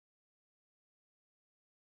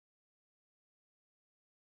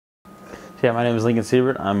Yeah, my name is Lincoln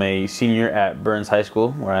Siebert. I'm a senior at Burns High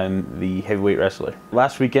School, where I'm the heavyweight wrestler.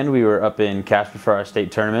 Last weekend we were up in Casper for our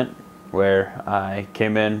state tournament, where I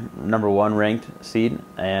came in #1 ranked seed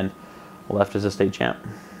and left as a state champ.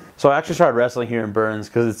 So I actually started wrestling here in Burns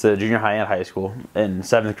because it's a junior high and high school in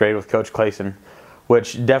 7th grade with Coach Clayson,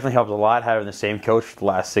 which definitely helped a lot having the same coach for the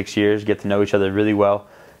last 6 years, get to know each other really well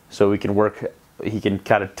so we can work. He can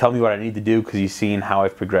kind of tell me what I need to do because he's seen how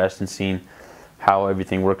I've progressed and seen how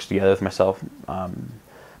everything works together with myself.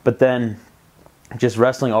 But then just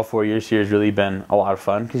wrestling all 4 years here has really been a lot of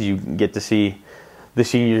fun because you get to see the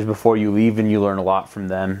seniors before you leave and you learn a lot from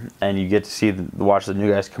them, and you get to see watch the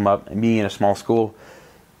new guys come up. And being in a small school,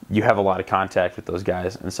 you have a lot of contact with those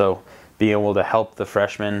guys, and so being able to help the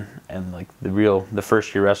freshmen and like the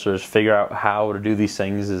first year wrestlers figure out how to do these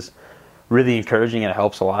things is really encouraging, and it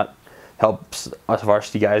helps a lot. Helps us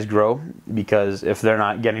varsity guys grow, because if they're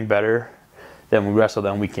not getting better, then we wrestle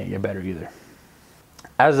them, we can't get better either.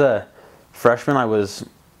 As a freshman, I was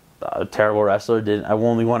a terrible wrestler. I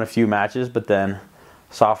only won a few matches, but then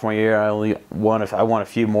sophomore year I won a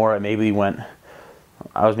few more.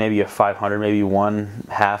 I was maybe a 500, maybe won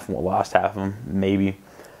half, lost half of them, maybe.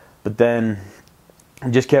 But then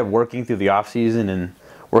just kept working through the off season and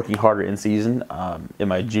working harder in season in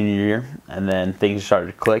my junior year, and then things started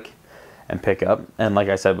to click and pick up. And like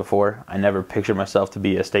I said before, I never pictured myself to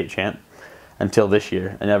be a state champ until this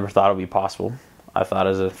year. I never thought it would be possible. I thought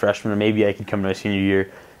as a freshman maybe I could come to my senior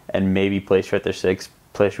year and maybe place right there 6th,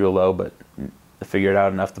 place real low, but I figured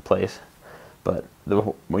out enough to place. But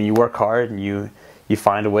when you work hard and you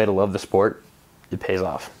find a way to love the sport, it pays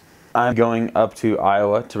off. I'm going up to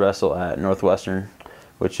Iowa to wrestle at Northwestern,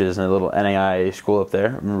 which is a little NAIA school up there.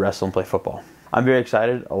 I'm going to wrestle and play football. I'm very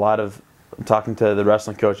excited. I'm talking to the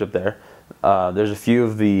wrestling coach up there. There's a few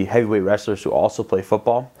of the heavyweight wrestlers who also play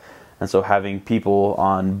football, and so having people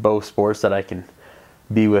on both sports that I can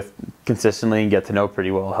be with consistently and get to know pretty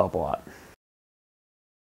well will help a lot.